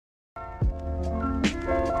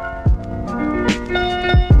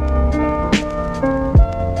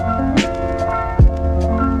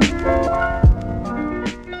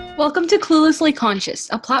to Cluelessly Conscious,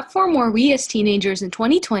 a platform where we as teenagers in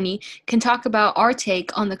 2020 can talk about our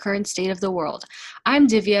take on the current state of the world. I'm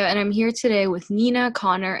Divya, and I'm here today with Nina,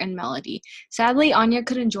 Connor, and Melody. Sadly, Anya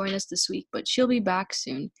couldn't join us this week, but she'll be back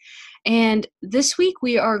soon. And this week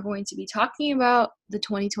we are going to be talking about the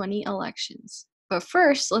 2020 elections. But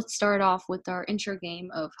first, let's start off with our intro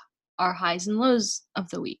game of our highs and lows of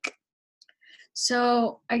the week.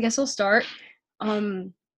 So I guess I'll start.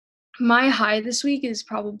 My high this week is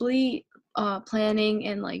probably planning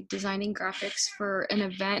and designing graphics for an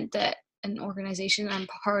event that an organization I'm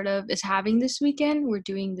part of is having this weekend. We're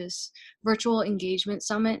doing this virtual engagement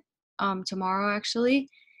summit tomorrow, actually.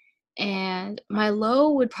 And my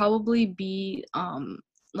low would probably be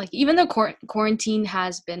even though quarantine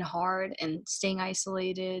has been hard and staying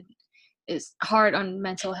isolated is hard on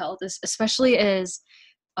mental health, especially as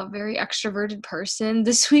a very extroverted person.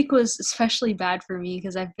 This week was especially bad for me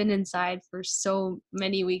because I've been inside for so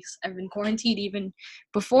many weeks. I've been quarantined even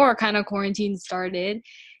before kind of quarantine started.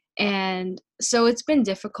 And so it's been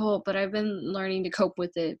difficult, but I've been learning to cope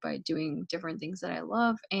with it by doing different things that I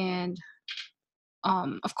love. And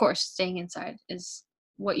of course, staying inside is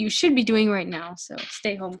what you should be doing right now. So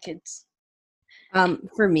stay home, kids.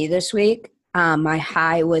 For me this week, my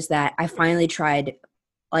high was that I finally tried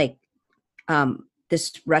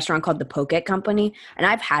this restaurant called the Poke Company. And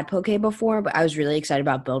I've had poke before, but I was really excited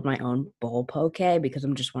about building my own bowl poke because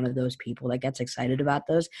I'm just one of those people that gets excited about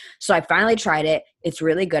those. So I finally tried it. It's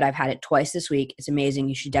really good. I've had it twice this week. It's amazing.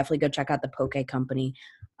 You should definitely go check out the Poke Company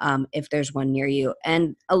if there's one near you.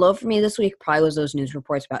 And a low for me this week probably was those news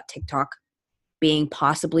reports about TikTok being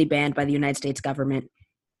possibly banned by the United States government,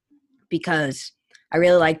 because I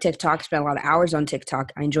really like TikTok, spend a lot of hours on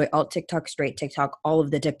TikTok. I enjoy alt TikTok, straight TikTok, all of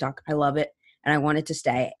the TikTok. I love it. And I want it to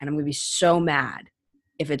stay. And I'm going to be so mad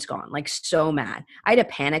if it's gone. So mad. I had a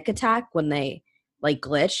panic attack when they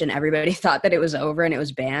glitched and everybody thought that it was over and it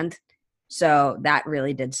was banned. So that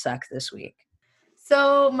really did suck this week.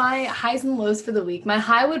 So my highs and lows for the week. My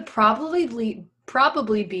high would probably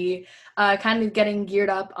be kind of getting geared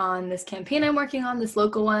up on this campaign I'm working on, this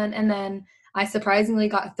local one. And then I surprisingly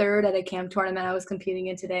got third at a camp tournament I was competing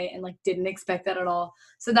in today and didn't expect that at all.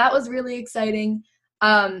 So that was really exciting.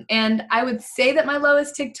 And I would say that my low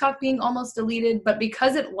is TikTok being almost deleted, but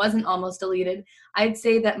because it wasn't almost deleted, I'd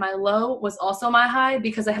say that my low was also my high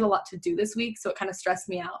because I had a lot to do this week, so it kind of stressed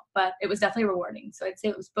me out, but it was definitely rewarding. So I'd say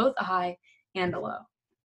it was both a high and a low.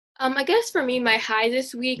 I guess for me, my high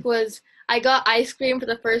this week was I got ice cream for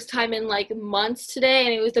the first time in months today,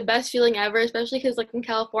 and it was the best feeling ever, especially because in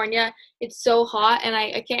California, it's so hot and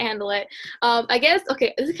I can't handle it. I guess,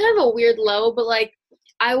 okay, this is kind of a weird low, but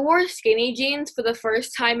I wore skinny jeans for the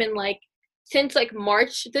first time in since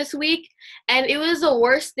March this week, and it was the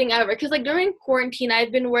worst thing ever because during quarantine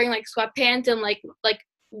I've been wearing sweatpants and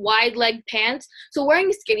wide leg pants, so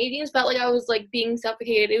wearing skinny jeans felt like I was being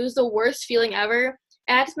suffocated. It was the worst feeling ever.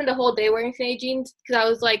 I had to spend a whole day wearing skinny jeans because I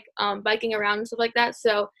was biking around and stuff like that.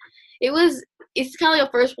 So it's kind of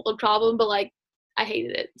a first world problem, but I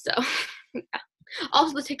hated it. So yeah.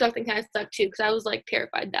 Also the TikTok thing kind of sucked too because I was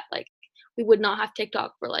terrified that we would not have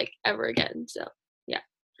TikTok for ever again. So yeah.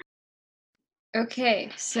 Okay,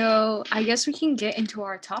 so I guess we can get into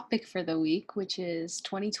our topic for the week, which is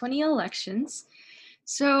 2020 elections.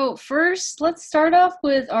 So first, let's start off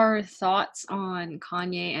with our thoughts on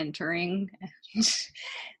Kanye entering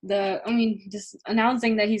just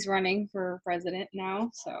announcing that he's running for president now.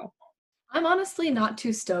 So I'm honestly not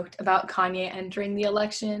too stoked about Kanye entering the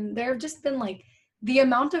election. There have just been the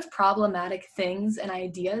amount of problematic things and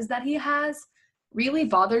ideas that he has really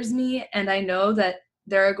bothers me. And I know that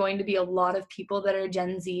there are going to be a lot of people that are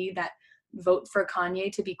Gen Z that vote for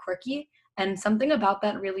Kanye to be quirky. And something about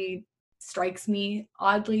that really strikes me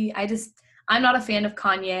oddly. I'm not a fan of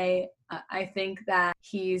Kanye. I think that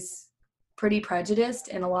he's pretty prejudiced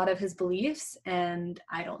in a lot of his beliefs, and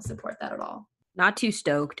I don't support that at all. Not too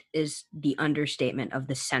stoked is the understatement of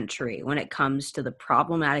the century when it comes to the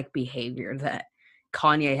problematic behavior that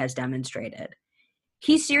Kanye has demonstrated.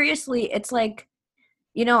 He seriously, it's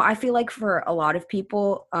I feel for a lot of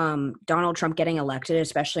people, Donald Trump getting elected,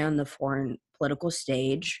 especially on the foreign political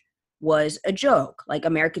stage, was a joke.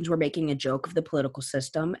 Americans were making a joke of the political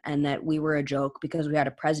system and that we were a joke because we had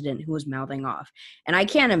a president who was mouthing off. And I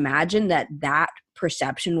can't imagine that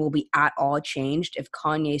perception will be at all changed if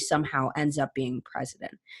Kanye somehow ends up being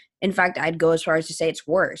president. In fact, I'd go as far as to say it's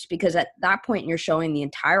worse because at that point you're showing the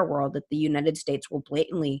entire world that the United States will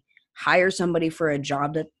blatantly hire somebody for a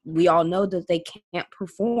job that we all know that they can't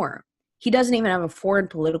perform. He doesn't even have a foreign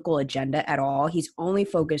political agenda at all. He's only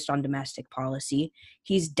focused on domestic policy.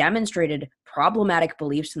 He's demonstrated problematic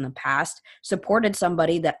beliefs in the past, supported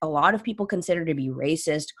somebody that a lot of people consider to be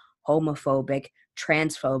racist, homophobic,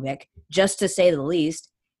 transphobic, just to say the least.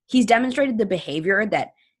 He's demonstrated the behavior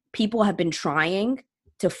that people have been trying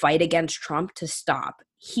to fight against Trump to stop.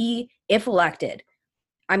 He, if elected,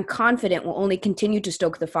 I'm confident will only continue to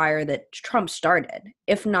stoke the fire that Trump started,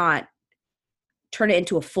 if not turn it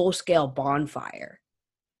into a full-scale bonfire.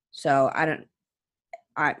 So I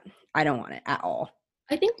don't want it at all.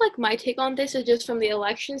 I think like my take on this is just from the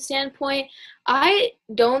election standpoint. I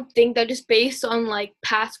don't think that just based on like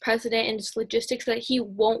past precedent and just logistics that he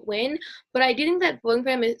won't win, but I do think that voting for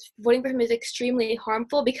him is extremely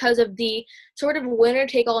harmful because of the sort of winner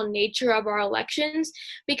take all nature of our elections.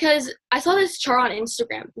 Because I saw this chart on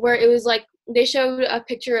Instagram where it was like they showed a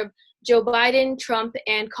picture of Joe Biden, Trump,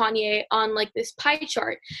 and Kanye on like this pie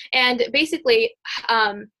chart, and basically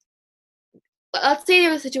let's say there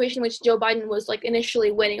was a situation in which Joe Biden was like initially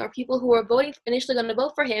winning, or people who were initially going to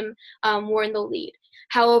vote for him were in the lead.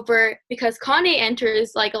 However, because Kanye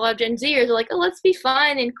enters, like a lot of Gen Zers are like, oh, let's be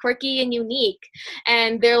fun and quirky and unique,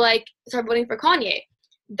 and they're like start voting for Kanye.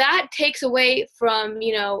 That takes away from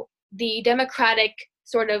the Democratic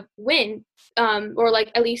sort of win, or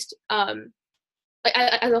like at least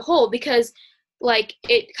as a whole, because like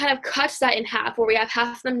it kind of cuts that in half, where we have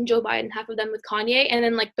half of them Joe Biden, half of them with Kanye, and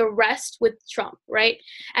then like the rest with Trump, right?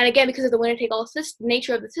 And again, because of the winner take all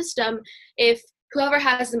nature of the system, if whoever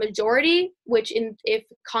has the majority, if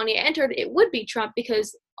Kanye entered, it would be Trump,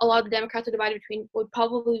 because a lot of the Democrats would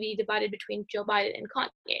probably be divided between Joe Biden and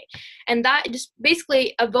Kanye. And that just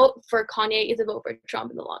basically, a vote for Kanye is a vote for Trump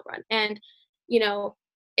in the long run. And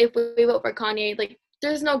if we vote for Kanye, like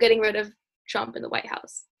there's no getting rid of Trump in the White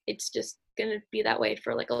House. It's just going to be that way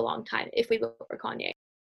for like a long time if we vote for Kanye.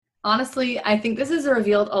 Honestly, I think this has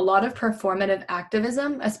revealed a lot of performative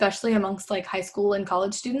activism, especially amongst like high school and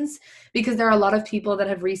college students, because there are a lot of people that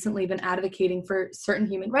have recently been advocating for certain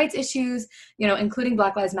human rights issues, including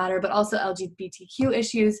Black Lives Matter, but also LGBTQ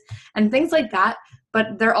issues and things like that.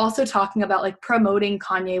 But they're also talking about like promoting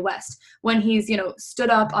Kanye West when he's, stood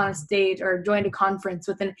up on a stage or joined a conference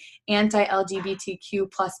with an anti-LGBTQ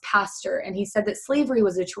plus pastor. And he said that slavery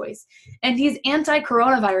was a choice. And he's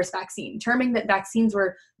anti-coronavirus vaccine, terming that vaccines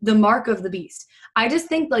were the mark of the beast. I just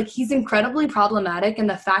think like he's incredibly problematic. And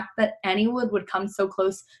the fact that anyone would come so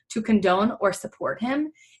close to condone or support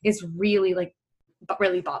him is really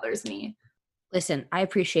bothers me. Listen, I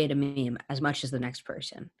appreciate a meme as much as the next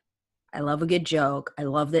person. I love a good joke. I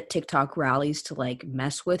love that TikTok rallies to like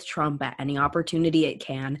mess with Trump at any opportunity it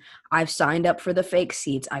can. I've signed up for the fake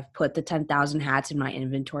seats. I've put the 10,000 hats in my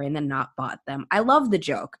inventory and then not bought them. I love the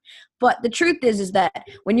joke. But the truth is that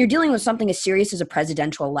when you're dealing with something as serious as a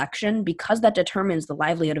presidential election, because that determines the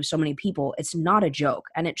livelihood of so many people, it's not a joke,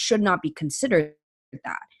 and it should not be considered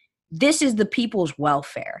that. This is the people's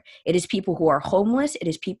welfare. It is people who are homeless. It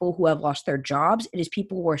is people who have lost their jobs. It is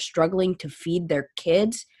people who are struggling to feed their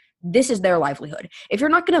kids. This is their livelihood. If you're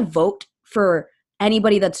not going to vote for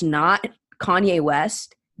anybody that's not Kanye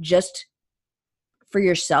West just for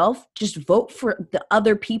yourself, just vote for the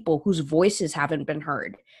other people whose voices haven't been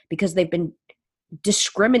heard because they've been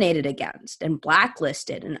discriminated against and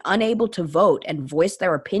blacklisted and unable to vote and voice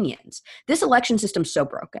their opinions. This election system's so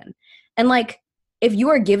broken. And like, if you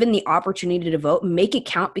are given the opportunity to vote, make it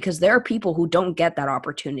count, because there are people who don't get that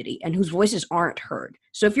opportunity and whose voices aren't heard.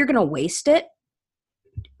 So if you're going to waste it,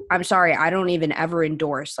 I'm sorry, I don't even ever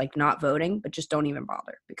endorse like not voting, but just don't even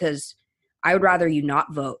bother, because I would rather you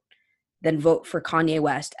not vote than vote for Kanye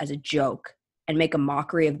West as a joke and make a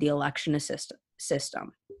mockery of the election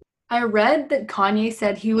system. I read that Kanye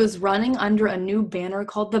said he was running under a new banner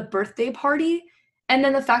called the Birthday Party. And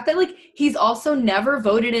then the fact that like he's also never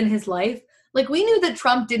voted in his life. Like we knew that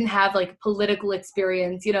Trump didn't have like political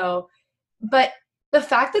experience, but the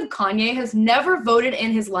fact that Kanye has never voted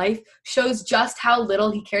in his life shows just how little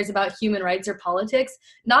he cares about human rights or politics.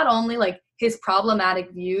 Not only like his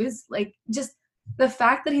problematic views, like just the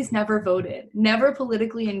fact that he's never voted, never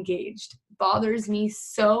politically engaged, bothers me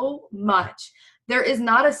so much. There is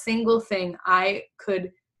not a single thing I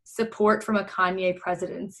could support from a Kanye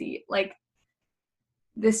presidency. Like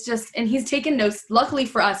this just, and luckily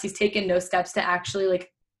for us, he's taken no steps to actually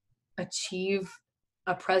like achieve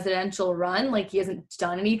a presidential run. Like he hasn't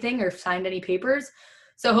done anything or signed any papers.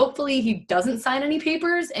 So hopefully he doesn't sign any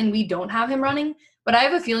papers and we don't have him running. But I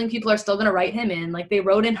have a feeling people are still going to write him in. Like they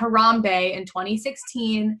wrote in Harambe in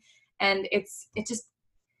 2016. And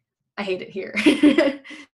I hate it here.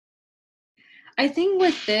 I think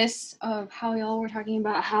with this, how y'all were talking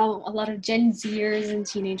about how a lot of Gen Zers and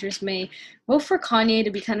teenagers may vote for Kanye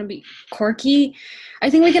to be quirky, I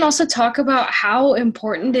think we can also talk about how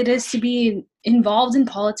important it is to be involved in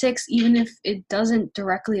politics, even if it doesn't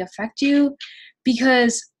directly affect you,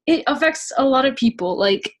 because it affects a lot of people.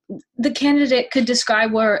 Like, the candidate could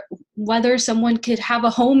describe whether someone could have a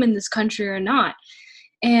home in this country or not.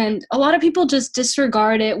 And a lot of people just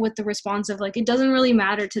disregard it with the response of like, it doesn't really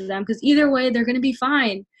matter to them because either way they're going to be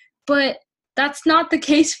fine. But that's not the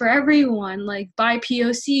case for everyone. Like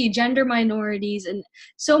BIPOC, gender minorities, and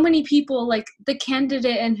so many people, like the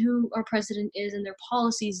candidate and who our president is and their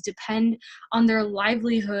policies depend on their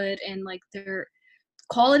livelihood and like their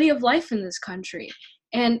quality of life in this country.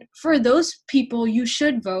 And for those people, you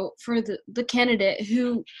should vote for the candidate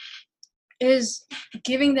who is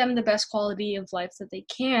giving them the best quality of life that they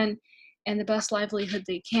can and the best livelihood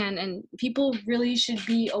they can. And people really should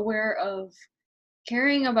be aware of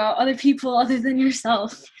caring about other people other than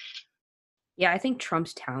yourself. Yeah, I think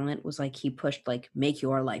Trump's talent was like he pushed like make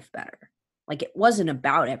your life better. Like it wasn't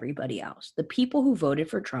about everybody else. The people who voted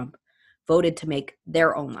for Trump voted to make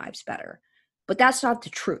their own lives better. But that's not the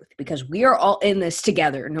truth because we are all in this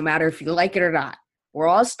together, no matter if you like it or not. We're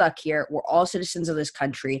all stuck here. We're all citizens of this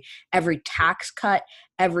country. Every tax cut,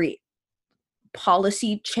 every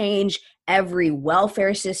policy change, every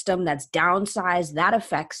welfare system that's downsized, that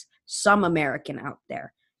affects some American out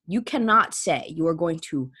there. You cannot say you are going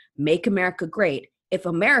to make America great if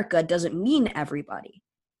America doesn't mean everybody.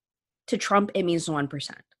 To Trump, it means the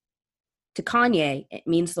 1%. To Kanye, it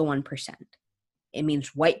means the 1%. It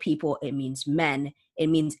means white people. It means men. It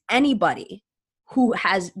means anybody who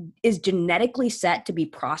is genetically set to be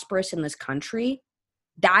prosperous in this country.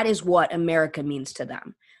 That is what America means to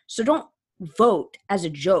them. So don't vote as a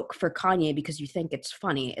joke for Kanye because you think it's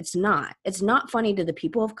funny. It's not. It's not funny to the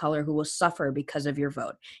people of color who will suffer because of your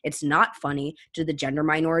vote. It's not funny to the gender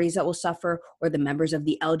minorities that will suffer or the members of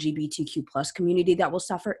the LGBTQ plus community that will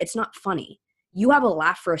suffer. It's not funny. You have a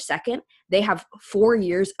laugh for a second. They have 4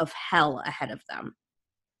 years of hell ahead of them.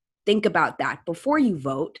 Think about that before you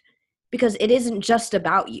vote, because it isn't just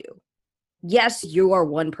about you. Yes, you are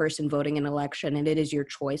one person voting an election and it is your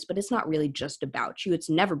choice, but it's not really just about you. It's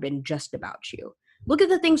never been just about you. Look at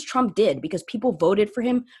the things Trump did because people voted for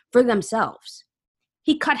him for themselves.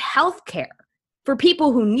 He cut health care for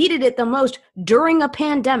people who needed it the most during a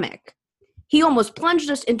pandemic. He almost plunged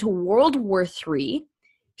us into World War III.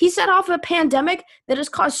 He set off a pandemic that has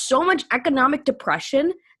caused so much economic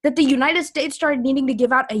depression that the United States started needing to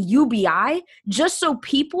give out a UBI just so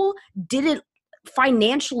people didn't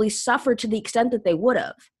financially suffer to the extent that they would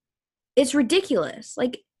have. It's ridiculous.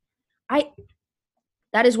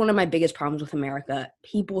 That is one of my biggest problems with America.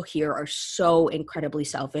 People here are so incredibly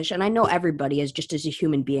selfish. And I know everybody is just as a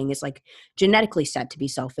human being is like genetically set to be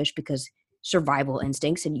selfish because survival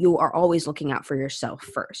instincts and you are always looking out for yourself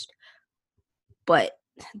first. But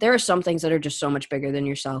there are some things that are just so much bigger than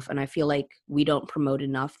yourself. And I feel like we don't promote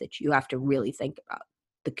enough that you have to really think about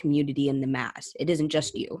the community and the mass. It isn't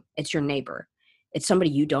just you. It's your neighbor. It's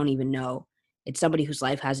somebody you don't even know. It's somebody whose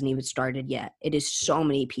life hasn't even started yet. It is so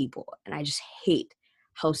many people. And I just hate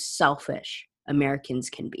how selfish Americans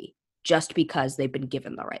can be just because they've been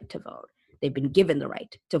given the right to vote. They've been given the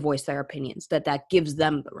right to voice their opinions. That gives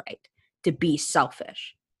them the right to be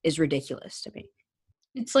selfish is ridiculous to me.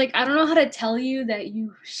 It's like, I don't know how to tell you that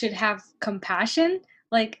you should have compassion.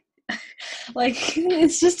 Like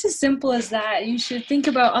it's just as simple as that. You should think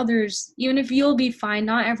about others. Even if you'll be fine,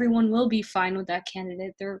 not everyone will be fine with that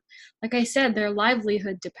candidate. Like I said, their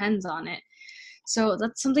livelihood depends on it. So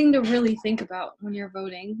that's something to really think about when you're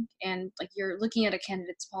voting and like you're looking at a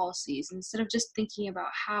candidate's policies. Instead of just thinking about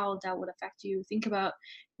how that would affect you, think about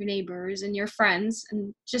your neighbors and your friends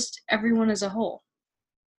and just everyone as a whole.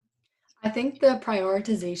 I think the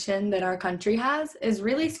prioritization that our country has is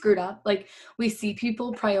really screwed up. Like, we see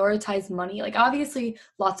people prioritize money. Like, obviously,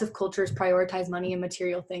 lots of cultures prioritize money and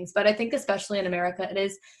material things, but I think especially in America, it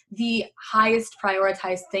is the highest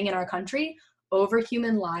prioritized thing in our country over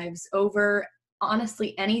human lives, over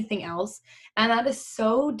honestly anything else. And that is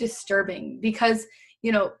so disturbing because,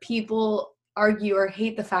 people argue or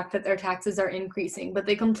hate the fact that their taxes are increasing, but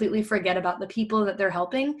they completely forget about the people that they're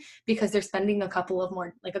helping because they're spending a couple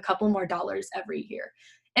more dollars every year.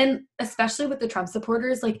 And especially with the Trump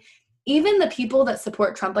supporters, like even the people that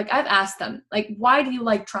support Trump, like I've asked them, like, why do you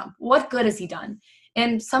like Trump? What good has he done?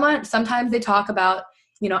 And sometimes they talk about,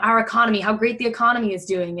 our economy, how great the economy is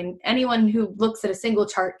doing. And anyone who looks at a single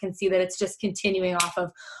chart can see that it's just continuing off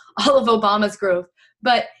of all of Obama's growth.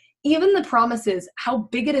 But even the promises,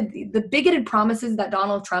 the bigoted promises that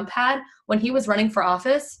Donald Trump had when he was running for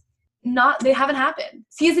office, they haven't happened.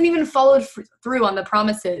 He hasn't even followed through on the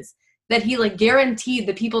promises that he like guaranteed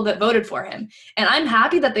the people that voted for him. And I'm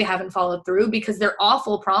happy that they haven't followed through because they're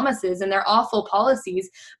awful promises and they're awful policies,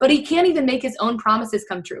 but he can't even make his own promises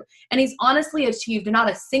come true. And he's honestly achieved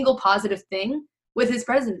not a single positive thing with his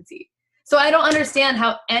presidency. So I don't understand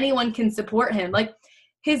how anyone can support him. Like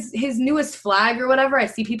his newest flag or whatever, I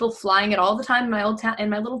see people flying it all the time in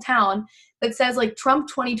my little town that says like Trump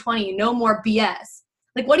 2020, no more BS.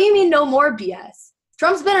 Like, what do you mean no more BS?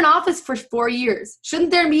 Trump's been in office for 4 years.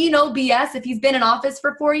 Shouldn't there be no BS if he's been in office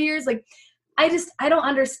for 4 years? Like, I don't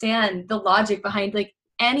understand the logic behind like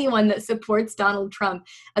anyone that supports Donald Trump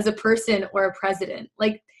as a person or a president.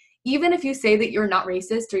 Like, even if you say that you're not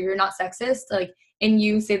racist or you're not sexist, like, and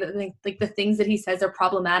you say that like the things that he says are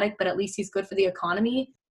problematic, but at least he's good for the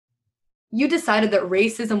economy, you decided that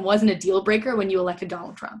racism wasn't a deal breaker when you elected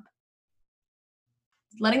Donald Trump.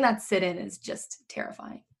 Letting that sit in is just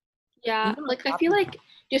terrifying. Yeah, like I feel like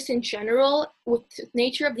just in general, with the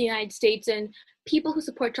nature of the United States and people who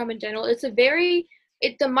support Trump in general, the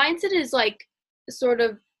mindset is like sort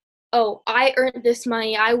of, oh, I earned this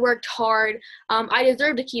money, I worked hard, I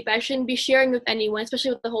deserve to keep it. I shouldn't be sharing with anyone,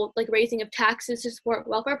 especially with the whole like raising of taxes to support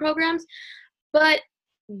welfare programs. But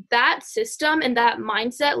that system and that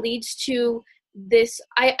mindset leads to this,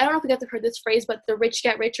 I don't know if you guys have heard this phrase, but the rich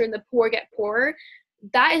get richer and the poor get poorer.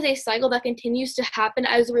 That is a cycle that continues to happen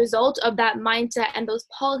as a result of that mindset and those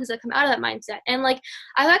policies that come out of that mindset. And like,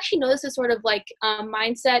 I've actually noticed this sort of like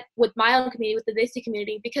mindset with my own community, with the Desi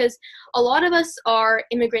community, because a lot of us are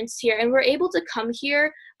immigrants here and we're able to come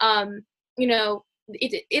here. You know,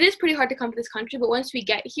 it is pretty hard to come to this country, but once we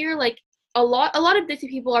get here, like a lot of Desi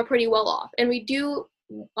people are pretty well off, and we do,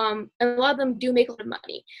 and a lot of them do make a lot of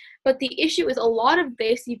money. But the issue is a lot of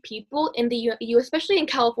Desi people in the U, especially in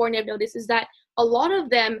California, I've noticed, is that a lot of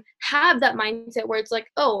them have that mindset where it's like,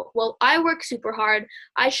 oh, well, I work super hard.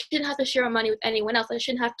 I shouldn't have to share my money with anyone else. I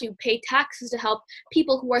shouldn't have to pay taxes to help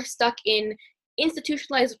people who are stuck in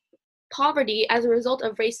institutionalized poverty as a result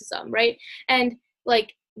of racism, right? And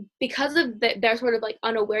like, because of their sort of like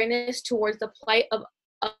unawareness towards the plight of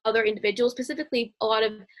other individuals, specifically a lot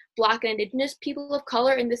of Black and Indigenous people of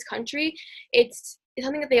color in this country, it's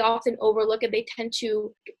something that they often overlook, and they tend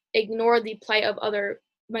to ignore the plight of other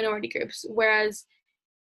minority groups. Whereas,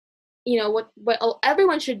 you know, what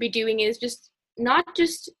everyone should be doing is just not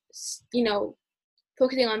just, you know,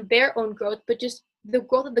 focusing on their own growth, but just the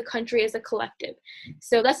growth of the country as a collective.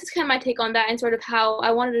 So that's just kind of my take on that, and sort of how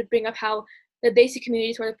I wanted to bring up how the Desi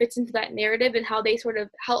community sort of fits into that narrative, and how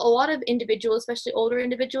a lot of individuals, especially older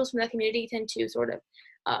individuals from that community, tend to sort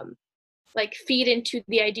of like feed into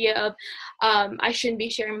the idea of I shouldn't be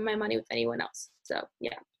sharing my money with anyone else. So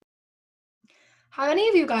yeah. Have any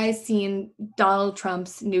of you guys seen Donald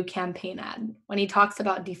Trump's new campaign ad when he talks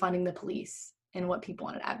about defunding the police and what people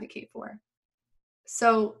want to advocate for?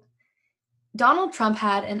 So Donald Trump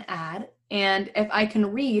had an ad, and if I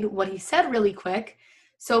can read what he said really quick.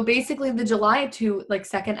 So basically the July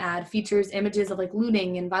 2nd ad features images of like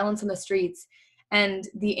looting and violence on the streets, and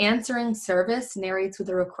the answering service narrates with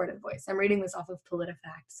a recorded voice. I'm reading this off of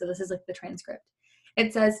PolitiFact, so this is like the transcript.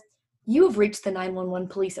 It says, "You have reached the 911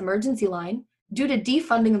 police emergency line. Due to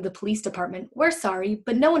defunding of the police department, we're sorry,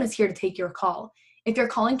 but no one is here to take your call. If you're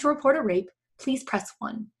calling to report a rape, please press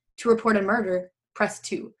 1. To report a murder, press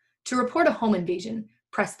 2. To report a home invasion,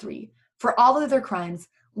 press 3. For all other crimes,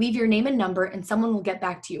 leave your name and number and someone will get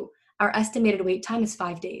back to you. Our estimated wait time is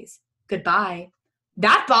 5 days. Goodbye."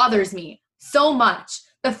 That bothers me so much.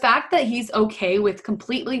 The fact that he's okay with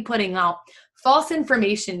completely putting out false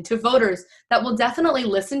information to voters that will definitely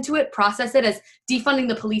listen to it, process it as defunding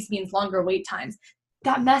the police means longer wait times.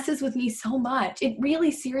 That messes with me so much. It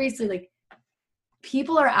really seriously, like,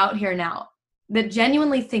 people are out here now that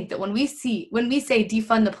genuinely think that when we say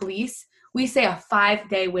defund the police, we say a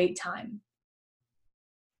 5-day wait time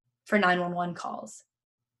for 911 calls.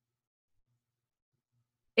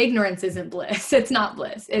 Ignorance isn't bliss. It's not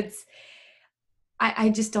bliss.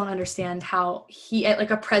 I just don't understand how he,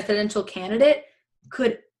 like a presidential candidate,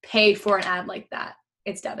 could pay for an ad like that.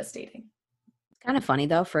 It's devastating. It's kind of funny,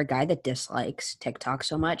 though, for a guy that dislikes TikTok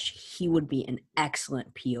so much, he would be an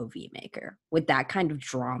excellent POV maker. With that kind of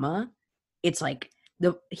drama, it's like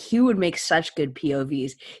he would make such good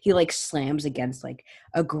POVs. He like slams against like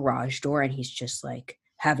a garage door and he's just like,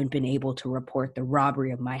 "Haven't been able to report the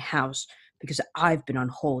robbery of my house because I've been on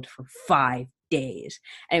hold for 5 days."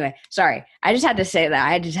 Anyway, sorry. I just had to say that.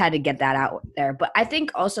 I just had to get that out there. But I think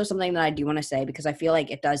also something that I do want to say, because I feel like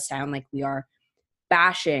it does sound like we are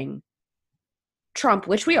bashing Trump,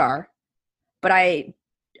 which we are, but I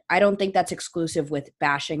I don't think that's exclusive with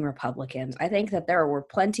bashing Republicans. I think that there were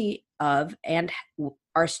plenty of and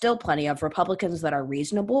are still plenty of Republicans that are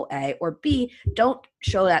reasonable, A, or B, don't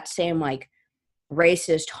show that same like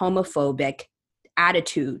racist, homophobic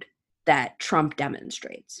attitude that Trump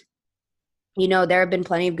demonstrates. You know, there have been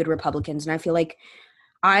plenty of good Republicans, and I feel like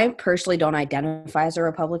I personally don't identify as a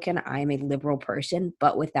Republican. I am a liberal person,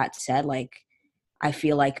 but with that said, like, I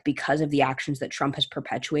feel like because of the actions that Trump has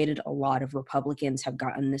perpetuated, a lot of Republicans have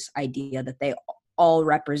gotten this idea that they all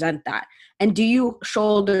represent that. And do you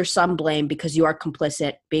shoulder some blame because you are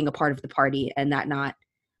complicit being a part of the party and that not,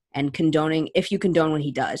 and condoning, if you condone what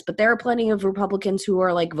he does? But there are plenty of Republicans who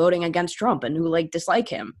are like voting against Trump and who like dislike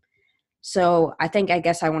him. So I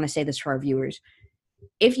guess I want to say this for our viewers.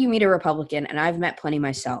 If you meet a Republican, and I've met plenty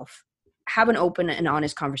myself, have an open and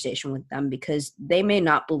honest conversation with them, because they may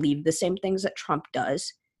not believe the same things that Trump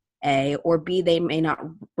does, A, or B, they may not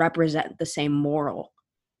represent the same moral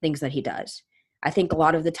things that he does. I think a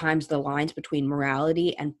lot of the times the lines between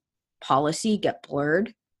morality and policy get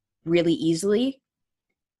blurred really easily,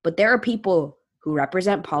 but there are people who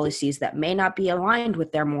represent policies that may not be aligned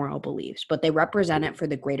with their moral beliefs, but they represent it for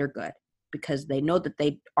the greater good because they know that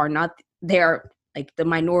they are like the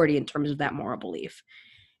minority in terms of that moral belief.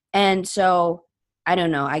 And so, I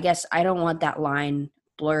don't know, I guess I don't want that line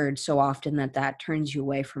blurred so often that turns you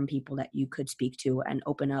away from people that you could speak to and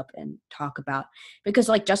open up and talk about. Because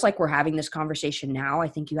like, just like we're having this conversation now, I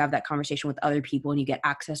think you have that conversation with other people and you get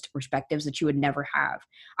access to perspectives that you would never have.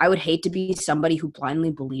 I would hate to be somebody who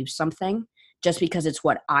blindly believes something just because it's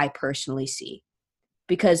what I personally see.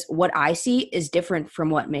 Because what I see is different from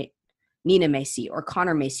what Nina may see, or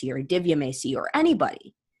Connor may see, or Divya may see, or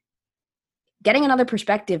anybody. Getting another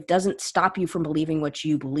perspective doesn't stop you from believing what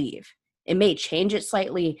you believe. It may change it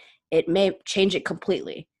slightly. It may change it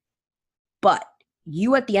completely. But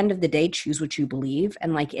you, at the end of the day, choose what you believe.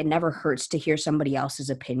 And like, it never hurts to hear somebody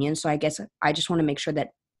else's opinion. So I guess I just want to make sure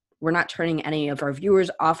that we're not turning any of our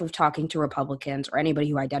viewers off of talking to Republicans or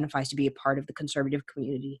anybody who identifies to be a part of the conservative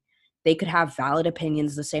community. They could have valid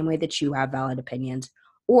opinions the same way that you have valid opinions.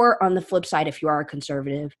 Or on the flip side, if you are a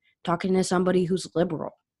conservative, talking to somebody who's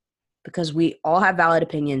liberal. Because we all have valid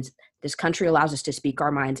opinions. This country allows us to speak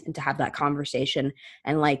our minds and to have that conversation.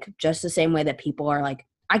 And like, just the same way that people are like,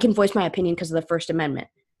 I can voice my opinion because of the First Amendment.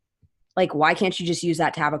 Like, why can't you just use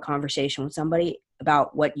that to have a conversation with somebody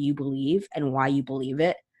about what you believe and why you believe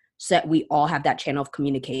it, so that we all have that channel of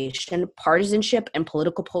communication? Partisanship and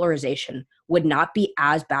political polarization would not be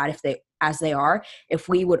as bad as they are if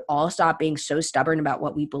we would all stop being so stubborn about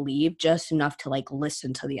what we believe, just enough to like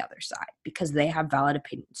listen to the other side, because they have valid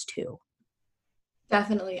opinions too.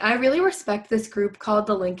 Definitely. I really respect this group called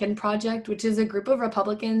the Lincoln Project, which is a group of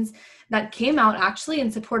Republicans that came out actually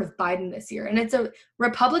in support of Biden this year. And it's a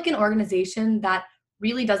Republican organization that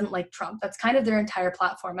really doesn't like Trump. That's kind of their entire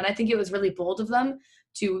platform. And I think it was really bold of them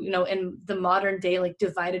to, in the modern day, like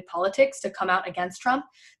divided politics, to come out against Trump.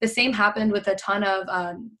 The same happened with a ton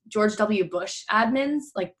of George W. Bush admins.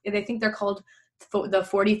 Like, they think they're called the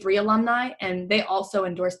 43 alumni, and they also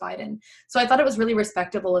endorse Biden. So I thought it was really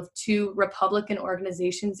respectable of two Republican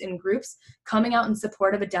organizations and groups coming out in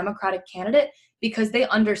support of a Democratic candidate, because they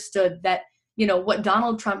understood that, what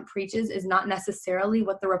Donald Trump preaches is not necessarily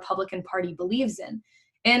what the Republican Party believes in.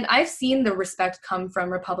 And I've seen the respect come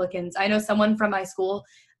from Republicans. I know someone from my school.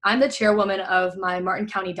 I'm the chairwoman of my Martin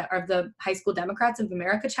County, of the High School Democrats of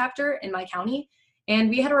America chapter in my county.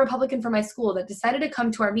 And we had a Republican from my school that decided to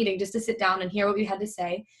come to our meeting just to sit down and hear what we had to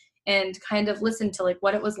say and kind of listen to like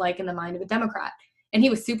what it was like in the mind of a Democrat. And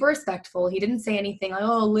he was super respectful. He didn't say anything like,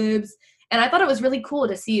 oh, libs. And I thought it was really cool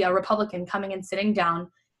to see a Republican coming and sitting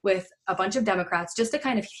down with a bunch of Democrats just to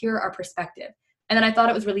kind of hear our perspective. And then I thought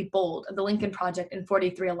it was really bold of the Lincoln Project and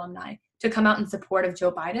 43 alumni to come out in support of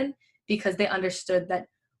Joe Biden, because they understood that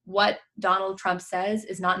what Donald Trump says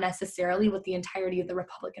is not necessarily what the entirety of the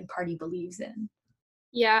Republican Party believes in.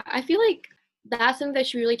 Yeah, I feel like that's something that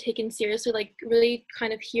should be really taken seriously, like really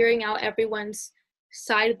kind of hearing out everyone's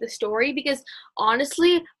side of the story, because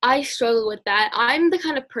honestly, I struggle with that. I'm the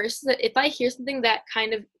kind of person that if I hear something that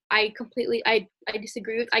kind of I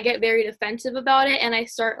disagree with, I get very defensive about it, and I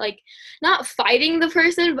start like not fighting the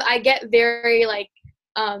person, but I get very like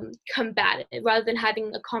combative rather than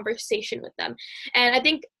having a conversation with them. And I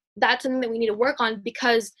think that's something that we need to work on,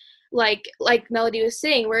 because like Melody was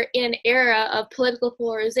saying, we're in an era of political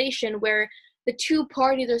polarization where the two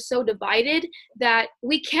parties are so divided that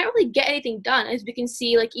we can't really get anything done. As we can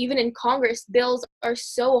see, like even in Congress, bills are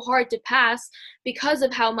so hard to pass because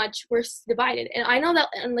of how much we're divided. And I know that,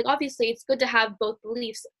 and like obviously it's good to have both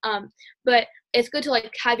beliefs, but it's good to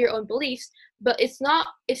like have your own beliefs, but it's not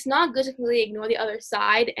good to completely ignore the other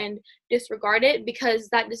side and disregard it, because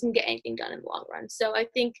that doesn't get anything done in the long run. So I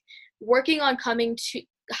think working on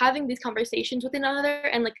having these conversations with one another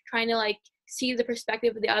and like trying to like see the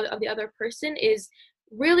perspective of the other person is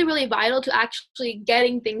really, really vital to actually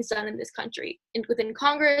getting things done in this country, within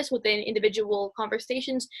Congress, within individual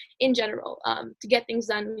conversations in general. To get things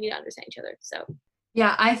done, we need to understand each other. So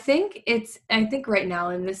yeah, I think right now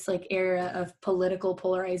in this like era of political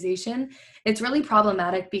polarization, it's really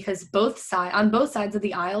problematic because on both sides of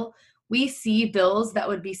the aisle, we see bills that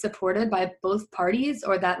would be supported by both parties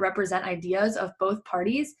or that represent ideas of both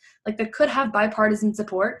parties, like that could have bipartisan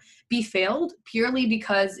support, be failed purely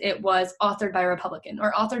because it was authored by a Republican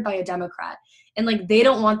or authored by a Democrat. And like they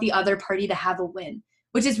don't want the other party to have a win,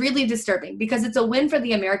 which is really disturbing because it's a win for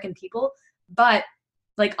the American people. But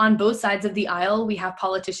like on both sides of the aisle, we have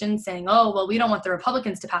politicians saying, oh, well, we don't want the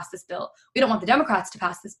Republicans to pass this bill. We don't want the Democrats to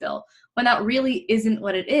pass this bill. When that really isn't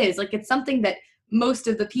what it is. Like it's something that most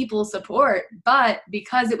of the people support, but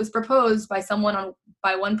because it was proposed by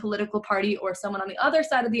by one political party or someone on the other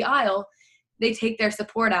side of the aisle, they take their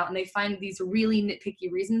support out and they find these really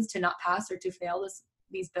nitpicky reasons to not pass or to fail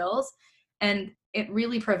these bills. And it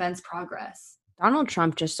really prevents progress. Donald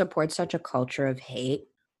Trump just supports such a culture of hate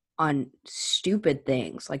on stupid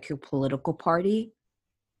things like your political party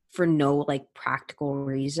for no like practical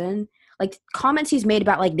reason. Like comments he's made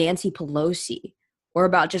about like Nancy Pelosi or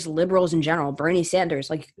about just liberals in general, Bernie Sanders,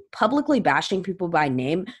 like publicly bashing people by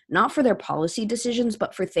name, not for their policy decisions,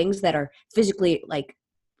 but for things that are physically like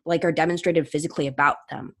are demonstrated physically about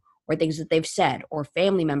them, or things that they've said, or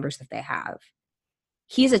family members that they have.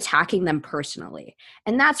 He's attacking them personally.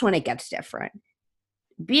 And that's when it gets different.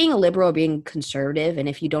 Being a liberal, being conservative, and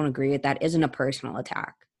if you don't agree with that, isn't a personal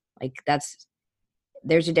attack. Like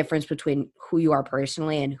there's a difference between who you are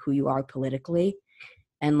personally and who you are politically.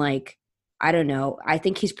 And like, I don't know, I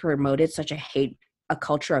think he's promoted such a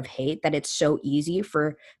culture of hate that it's so easy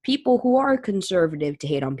for people who are conservative to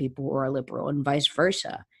hate on people who are liberal and vice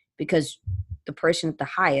versa, because the person at the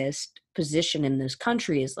highest position in this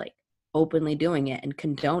country is like openly doing it and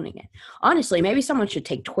condoning it. Honestly, maybe someone should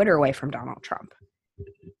take Twitter away from Donald Trump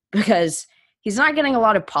because he's not getting a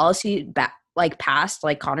lot of policy passed,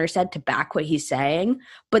 like Connor said, to back what he's saying.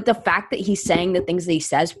 But the fact that he's saying the things that he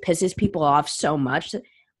says pisses people off so much,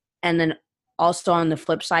 and then also on the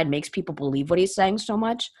flip side makes people believe what he's saying so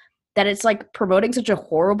much, that it's like promoting such a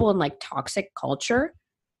horrible and like toxic culture.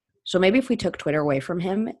 So maybe if we took Twitter away from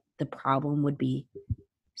him, the problem would be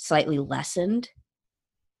slightly lessened.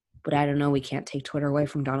 But I don't know, we can't take Twitter away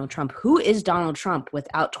from Donald Trump. Who is Donald Trump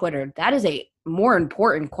without Twitter? That is a more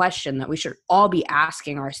important question that we should all be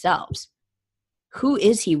asking ourselves. Who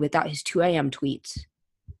is he without his 2 a.m. tweets?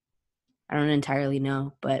 I don't entirely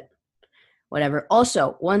know, but whatever.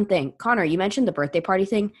 Also, one thing, Connor, you mentioned the birthday party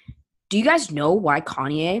thing. Do you guys know why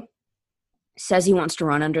Kanye says he wants to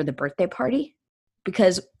run under the birthday party?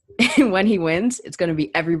 Because when he wins, it's going to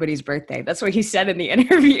be everybody's birthday. That's what he said in the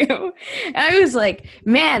interview. And I was like,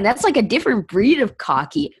 man, that's like a different breed of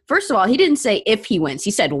cocky. First of all, he didn't say if he wins.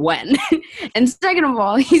 He said when. And second of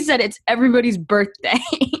all, he said it's everybody's birthday.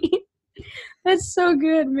 That's so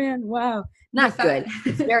good, man. Wow. Not good.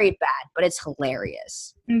 It's very bad, but it's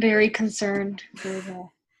hilarious. I'm very concerned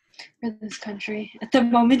for this country at the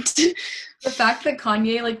moment. The fact that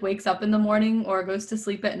Kanye like wakes up in the morning or goes to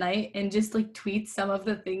sleep at night and just like tweets some of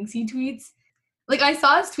the things he tweets. Like I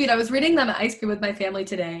saw his tweet. I was reading them at ice cream with my family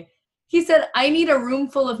today. He said, "I need a room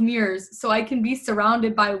full of mirrors so I can be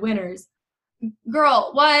surrounded by winners."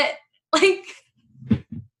 Girl, what? Like,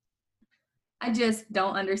 I just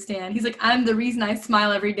don't understand. He's like, "I'm the reason I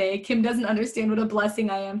smile every day. Kim doesn't understand what a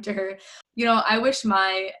blessing I am to her." You know, I wish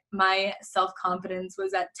my self-confidence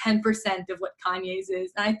was at 10% of what Kanye's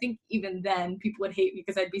is. And I think even then people would hate me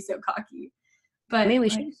because I'd be so cocky. But I mean, we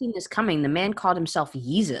should have seen this coming. The man called himself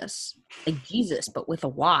Yeezus. Like Jesus, but with a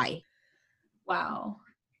Y. Wow.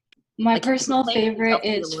 My personal favorite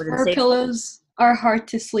is fur pillows are hard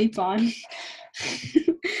to sleep on.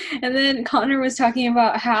 And then Connor was talking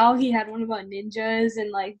about how he had one about ninjas, and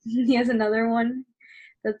like he has another one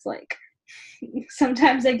that's like,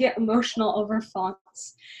 sometimes I get emotional over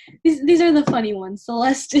fonts. These are the funny ones, the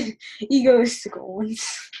less egoistical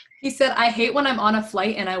ones. He said, "I hate when I'm on a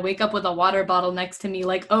flight and I wake up with a water bottle next to me,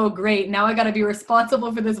 like, oh great, now I gotta be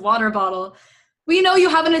responsible for this water bottle." We know you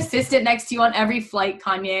have an assistant next to you on every flight,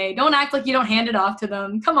 Kanye. Don't act like you don't hand it off to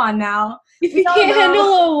them. Come on now. If he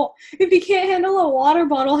can't handle a water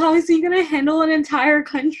bottle, how is he gonna handle an entire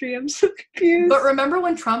country? I'm so confused. But remember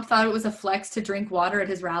when Trump thought it was a flex to drink water at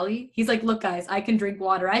his rally? He's like, look, guys, I can drink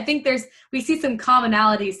water. I think we see some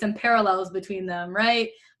commonalities, some parallels between them, right?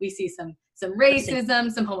 We see some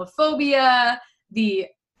racism, some homophobia, the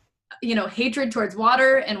hatred towards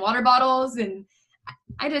water and water bottles, and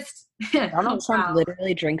I just Donald Trump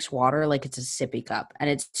literally drinks water like it's a sippy cup, and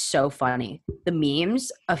it's so funny. The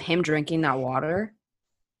memes of him drinking that water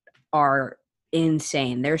are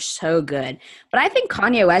insane. They're so good. But I think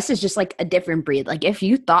Kanye West is just like a different breed. Like if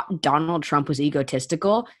you thought Donald Trump was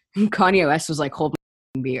egotistical, Kanye West was like, hold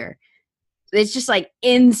my beer. It's just like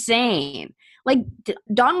insane. Like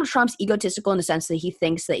Donald Trump's egotistical in the sense that he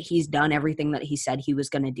thinks that he's done everything that he said he was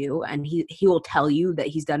going to do, and he will tell you that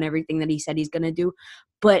he's done everything that he said he's going to do.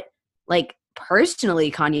 But like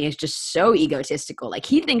personally, Kanye is just so egotistical. Like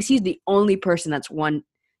he thinks he's the only person that's won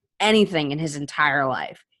anything in his entire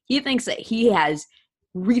life. He thinks that he has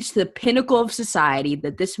reached the pinnacle of society,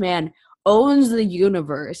 that this man owns the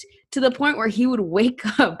universe, to the point where he would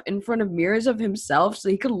wake up in front of mirrors of himself so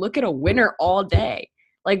he could look at a winner all day.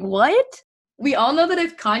 Like what? We all know that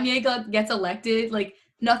if Kanye gets elected, like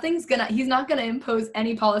he's not gonna impose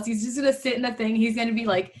any policies. He's just gonna sit in the thing. He's gonna be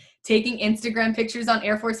like taking Instagram pictures on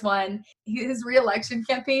Air Force One. His re-election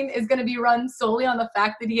campaign is gonna be run solely on the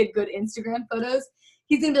fact that he had good Instagram photos.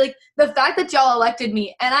 He's gonna be like, the fact that y'all elected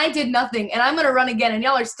me and I did nothing and I'm gonna run again and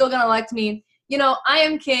y'all are still gonna elect me. I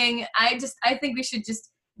am king. I think we should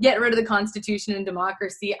just get rid of the Constitution and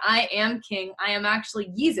democracy. I am king. I am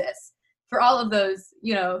actually Jesus for all of those,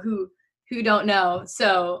 who don't know.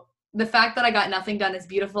 So the fact that I got nothing done is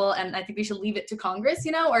beautiful, and I think we should leave it to Congress,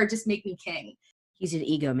 or just make me king. He's an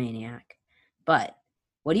egomaniac. But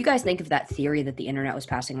what do you guys think of that theory that the internet was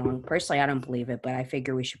passing along? Personally, I don't believe it, but I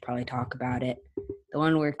figure we should probably talk about it. The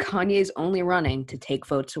one where Kanye's only running to take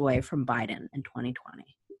votes away from Biden in 2020.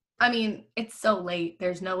 I mean, it's so late.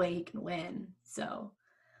 There's no way he can win. So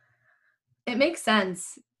it makes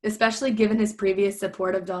sense, especially given his previous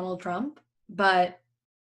support of Donald Trump. But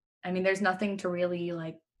I mean, there's nothing to really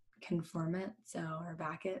confirm it, or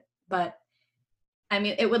back it. But I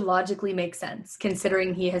mean, it would logically make sense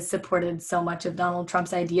considering he has supported so much of Donald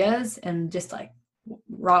Trump's ideas and just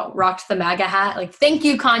rocked the MAGA hat. Thank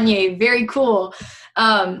you, Kanye. Very cool.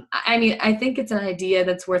 I mean, I think it's an idea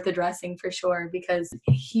that's worth addressing for sure, because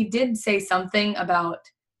he did say something about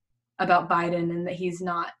Biden, and that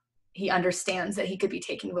he understands that he could be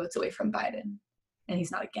taking votes away from Biden, and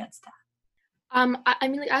he's not against that. I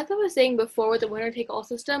mean, as I was saying before with the winner-take-all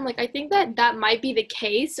system, I think that might be the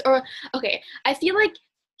case. Or, okay, I feel like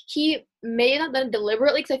he may not have done it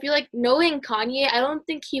deliberately, because I feel like knowing Kanye, I don't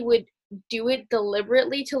think he would do it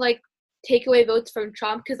deliberately to, take away votes from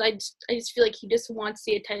Trump, because I just feel like he just wants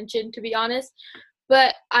the attention, to be honest.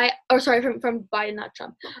 But from Biden, not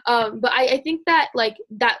Trump. But I think that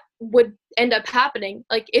that would end up happening.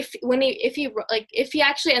 If he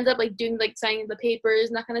actually ends up doing signing the papers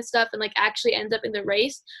and that kind of stuff, and actually ends up in the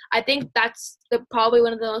race, I think that's probably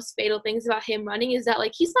one of the most fatal things about him running, is that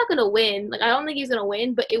he's not gonna win. I don't think he's gonna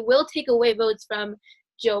win, but it will take away votes from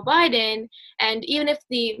Joe Biden. And even if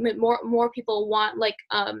the more people want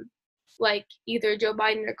either Joe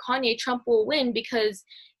Biden or Kanye, Trump will win, because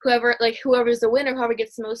whoever's the winner, whoever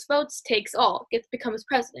gets the most votes becomes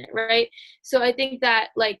president, right? So I think that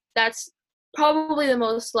that's probably the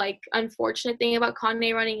most unfortunate thing about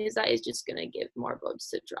Kanye running, is that it's just gonna give more votes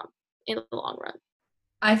to Trump in the long run.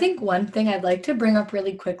 I think one thing I'd like to bring up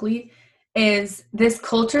really quickly is this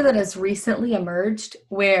culture that has recently emerged,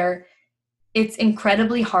 where it's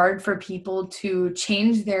incredibly hard for people to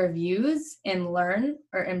change their views and learn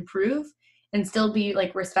or improve and still be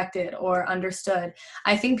respected or understood.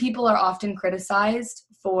 I think people are often criticized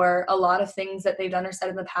for a lot of things that they've done or said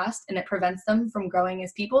in the past, and it prevents them from growing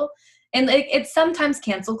as people. And it's sometimes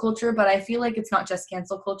cancel culture, but I feel like it's not just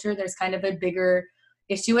cancel culture. There's kind of a bigger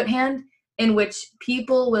issue at hand in which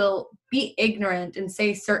people will be ignorant and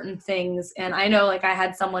say certain things. And I know I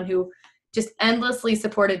had someone who just endlessly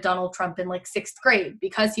supported Donald Trump in 6th grade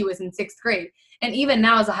because he was in 6th grade. And even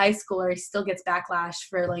now as a high schooler, he still gets backlash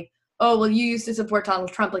for oh, well, you used to support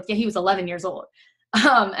Donald Trump. Yeah, he was 11 years old.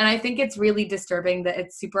 And I think it's really disturbing that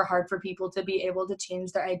it's super hard for people to be able to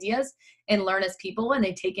change their ideas and learn as people when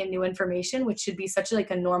they take in new information, which should be such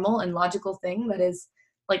a normal and logical thing that is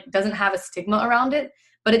doesn't have a stigma around it,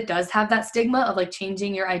 but it does have that stigma of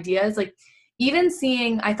changing your ideas. Even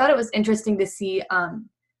seeing, I thought it was interesting to see,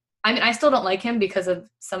 I mean, I still don't like him because of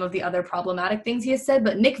some of the other problematic things he has said,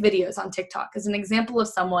 but Nick Videos on TikTok is an example of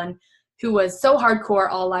someone who was so hardcore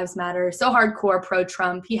all lives matter, so hardcore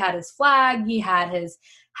pro-Trump. He had his flag, he had his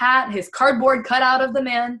hat, his cardboard cutout of the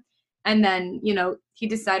man. And then, he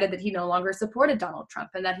decided that he no longer supported Donald Trump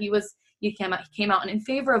and that he came out in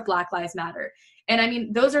favor of Black Lives Matter. And I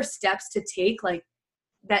mean, those are steps to take, like,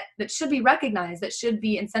 that should be recognized, that should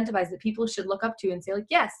be incentivized, that people should look up to and say, like,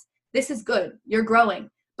 yes, this is good, you're growing.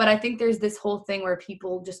 But I think there's this whole thing where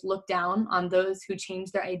people just look down on those who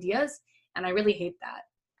change their ideas. And I really hate that.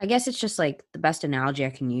 I guess it's just like the best analogy I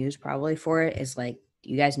can use probably for it is like,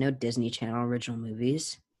 you guys know Disney Channel original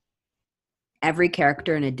movies? Every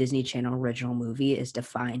character in a Disney Channel original movie is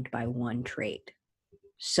defined by one trait.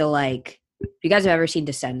 So like, if you guys have ever seen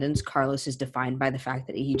Descendants, Carlos is defined by the fact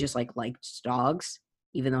that he just like likes dogs,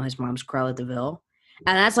 even though his mom's Cruella de Vil.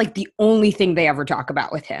 And that's like the only thing they ever talk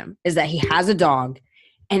about with him is that he has a dog,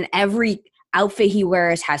 and every outfit he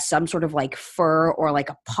wears has some sort of like fur or like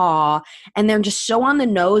a paw, and they're just so on the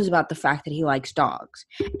nose about the fact that he likes dogs.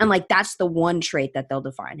 And like, that's the one trait that they'll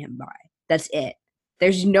define him by. That's it.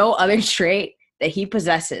 There's no other trait that he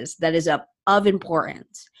possesses that is of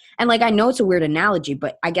importance. And like, I know it's a weird analogy,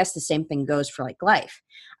 but I guess the same thing goes for like life.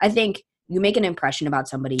 I think you make an impression about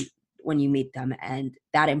somebody when you meet them, and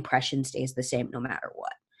that impression stays the same no matter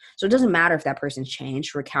what. So it doesn't matter if that person's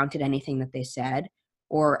changed, recounted anything that they said,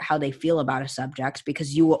 or how they feel about a subject,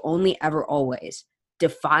 because you will only ever always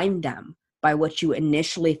define them by what you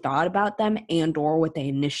initially thought about them and or what they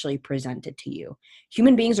initially presented to you.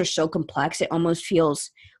 Human beings are so complex, it almost feels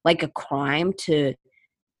like a crime to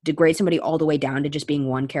degrade somebody all the way down to just being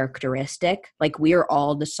one characteristic. Like, we are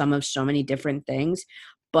all the sum of so many different things,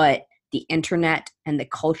 but the internet and the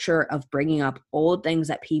culture of bringing up old things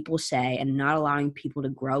that people say and not allowing people to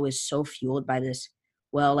grow is so fueled by this.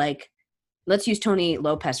 Well, like, let's use Tony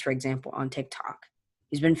Lopez, for example, on TikTok.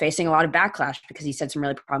 He's been facing a lot of backlash because he said some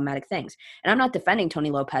really problematic things. And I'm not defending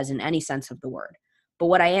Tony Lopez in any sense of the word. But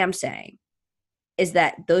what I am saying is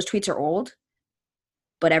that those tweets are old,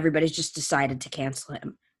 but everybody's just decided to cancel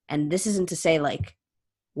him. And this isn't to say like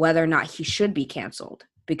whether or not he should be canceled,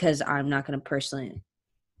 because I'm not going to personally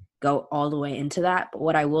go all the way into that. But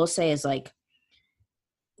what I will say is, like,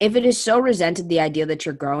 if it is so resented, the idea that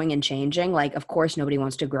you're growing and changing, like, of course nobody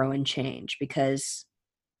wants to grow and change, because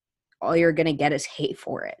all you're going to get is hate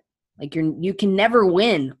for it. Like, you can never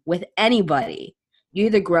win with anybody. You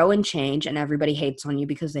either grow and change and everybody hates on you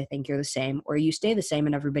because they think you're the same, or you stay the same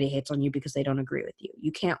and everybody hates on you because they don't agree with you.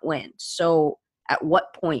 You can't win. So at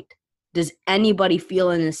what point does anybody feel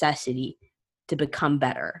a necessity to become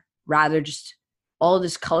better? Rather, just all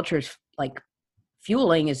this culture is like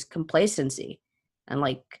fueling is complacency and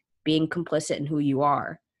like being complicit in who you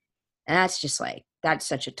are. And that's just like, that's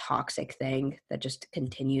such a toxic thing that just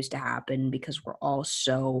continues to happen because we're all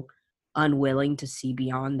so unwilling to see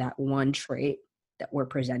beyond that one trait that we're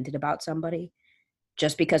presented about somebody.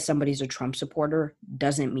 Just because somebody's a Trump supporter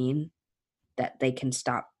doesn't mean that they can't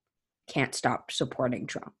stop supporting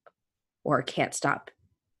Trump or can't stop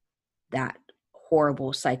that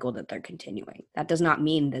horrible cycle that they're continuing. That does not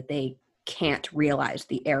mean that they can't realize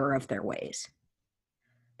the error of their ways.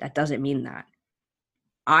 That doesn't mean that.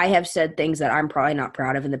 I have said things that I'm probably not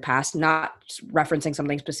proud of in the past, not referencing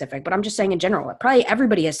something specific, but I'm just saying in general, probably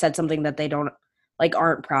everybody has said something that they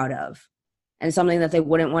aren't proud of, and something that they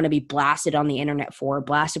wouldn't want to be blasted on the internet for,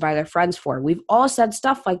 blasted by their friends for. We've all said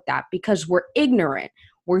stuff like that because we're ignorant.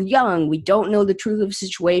 We're young. We don't know the truth of the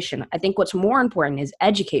situation. I think what's more important is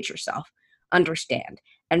educate yourself, understand,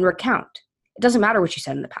 and recount. It doesn't matter what you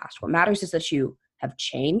said in the past. What matters is that you have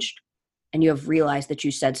changed and you have realized that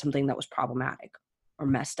you said something that was problematic or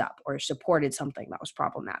messed up or supported something that was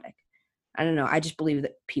problematic. I don't know. I just believe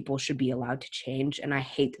that people should be allowed to change. And I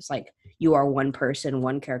hate this, like, you are one person,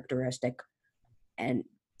 one characteristic, and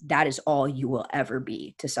that is all you will ever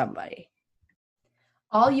be to somebody.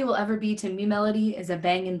 All you will ever be to me, Melody, is a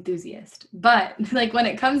bang enthusiast. But like, when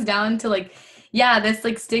it comes down to like, yeah, this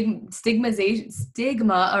like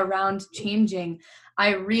stigma around changing,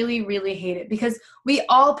 I really, really hate it because we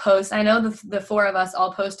all post, I know the four of us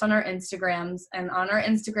all post on our Instagrams and on our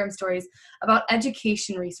Instagram stories about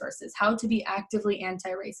education resources, how to be actively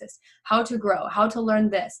anti-racist, how to grow, how to learn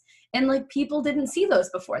this. And like, people didn't see those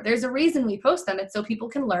before. There's a reason we post them. It's so people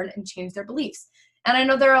can learn and change their beliefs. And I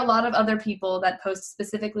know there are a lot of other people that post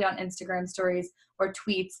specifically on Instagram stories or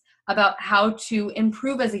tweets about how to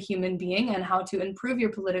improve as a human being and how to improve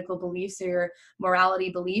your political beliefs or your morality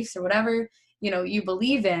beliefs or whatever, you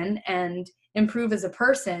believe in, and improve as a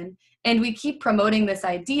person. And we keep promoting this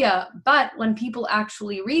idea, but when people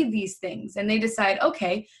actually read these things and they decide,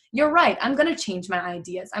 okay, you're right, I'm going to change my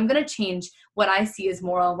ideas. I'm going to change what I see as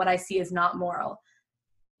moral, what I see as not moral.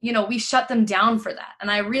 we shut them down for that. And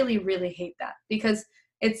I really, really hate that, because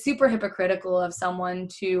it's super hypocritical of someone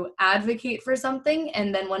to advocate for something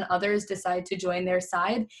and then when others decide to join their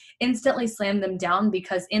side, instantly slam them down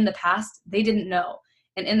because in the past they didn't know.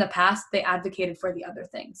 And in the past they advocated for the other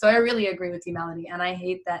thing. So I really agree with you, Melody. And I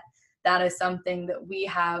hate that that is something that we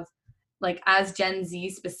have, like as Gen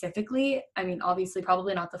Z specifically. I mean, obviously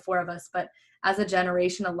probably not the four of us, but as a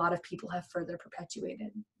generation, a lot of people have further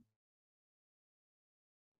perpetuated.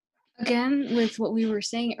 Again, with what we were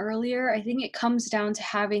saying earlier, I think it comes down to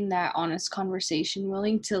having that honest conversation,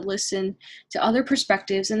 willing to listen to other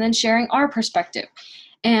perspectives and then sharing our perspective.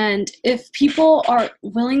 And if people are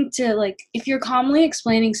willing to, like, if you're calmly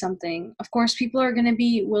explaining something, of course, people are going to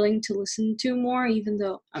be willing to listen to more, even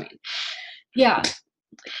though, I mean, yeah,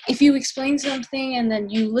 if you explain something and then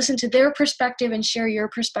you listen to their perspective and share your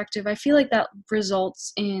perspective, I feel like that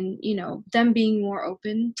results in, them being more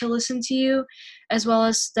open to listen to you, as well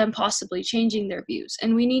as them possibly changing their views.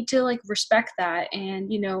 And we need to respect that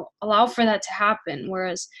and, allow for that to happen.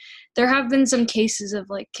 Whereas there have been some cases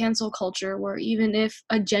of cancel culture where even if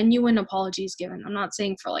a genuine apology is given, I'm not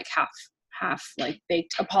saying for half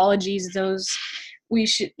baked apologies, those we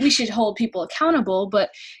should hold people accountable. But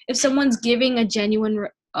if someone's giving a genuine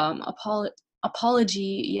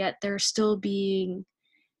apology, yet they're still being,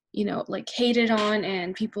 hated on,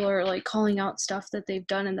 and people are calling out stuff that they've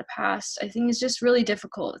done in the past, I think it's just really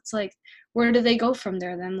difficult. It's where do they go from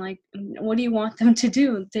there then? What do you want them to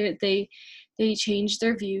do? They changed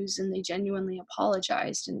their views and they genuinely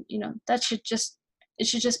apologized, and it should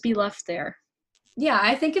just be left there. Yeah,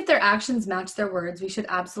 I think if their actions match their words, we should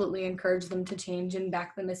absolutely encourage them to change and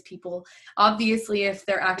back them as people. Obviously, if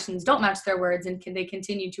their actions don't match their words and they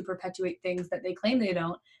continue to perpetuate things that they claim they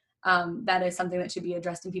don't, that is something that should be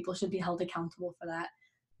addressed and people should be held accountable for that.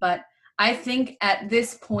 But I think at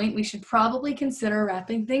this point, we should probably consider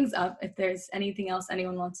wrapping things up. If there's anything else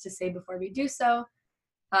anyone wants to say before we do so,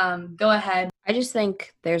 go ahead. I just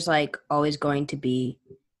think there's always going to be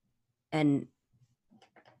an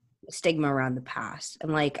stigma around the past.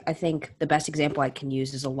 And I think the best example I can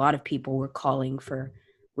use is a lot of people were calling for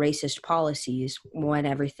racist policies when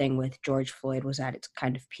everything with George Floyd was at its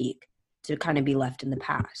kind of peak, to kind of be left in the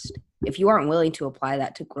past. If you aren't willing to apply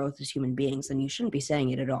that to growth as human beings, then you shouldn't be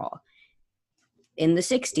saying it at all. In the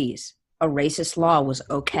 60s, a racist law was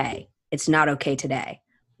okay. It's not okay today.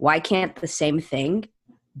 Why can't the same thing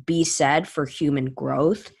be said for human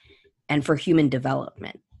growth and for human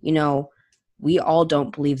development? We all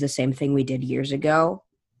don't believe the same thing we did years ago.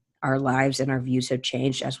 Our lives and our views have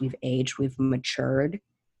changed as we've aged, we've matured.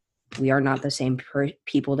 We are not the same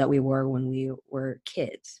people that we were when we were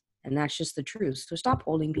kids. And that's just the truth. So stop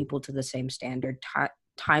holding people to the same standard.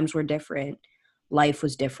 Times were different. Life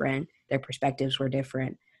was different. Their perspectives were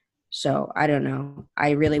different. So I don't know.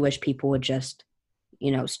 I really wish people would just,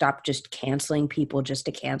 stop just canceling people just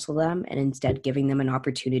to cancel them, and instead giving them an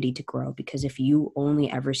opportunity to grow. Because if you only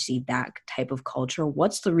ever see that type of culture,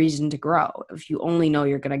 what's the reason to grow? If you only know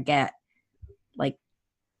you're going to get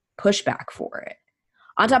pushback for it.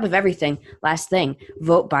 On top of everything, last thing,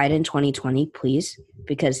 vote Biden 2020, please,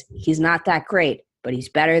 because he's not that great, but he's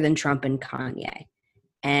better than Trump and Kanye.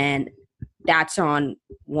 And that's on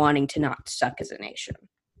wanting to not suck as a nation.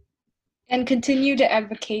 And continue to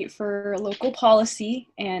advocate for local policy,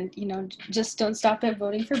 and just don't stop at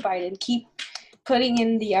voting for Biden. Keep putting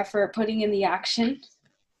in the effort, putting in the action.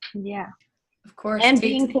 Yeah, of course. And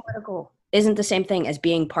being political isn't the same thing as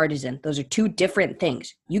being partisan. Those are two different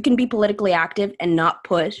things. You can be politically active and not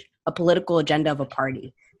push a political agenda of a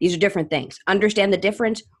party. These are different things. Understand the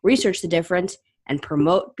difference, research the difference, and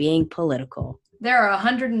promote being political. There are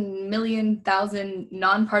 100,000,000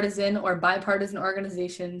 nonpartisan or bipartisan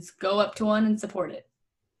organizations. Go up to one and support it.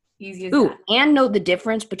 Easy as that. And know the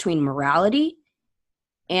difference between morality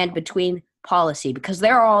and between policy, because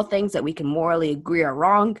there are all things that we can morally agree are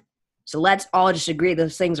wrong. So let's all just agree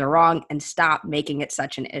those things are wrong and stop making it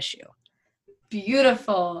such an issue.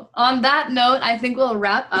 Beautiful. On that note, I think we'll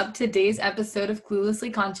wrap up today's episode of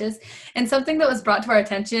Cluelessly Conscious. And something that was brought to our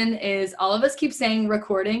attention is all of us keep saying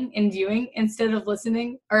recording and viewing instead of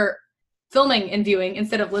listening, or filming and viewing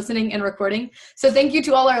instead of listening and recording. So thank you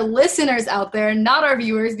to all our listeners out there, not our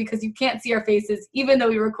viewers, because you can't see our faces, even though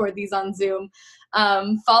we record these on Zoom.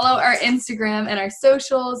 Follow our Instagram and our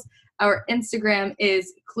socials. Our Instagram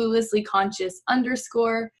is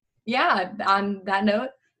cluelesslyconscious_. Yeah, on that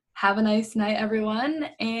note, have a nice night, everyone,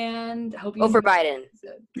 and hope you vote for Biden.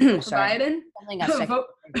 Vote for Biden.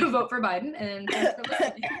 Vote for Biden, and thanks for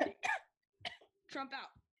listening. Trump out.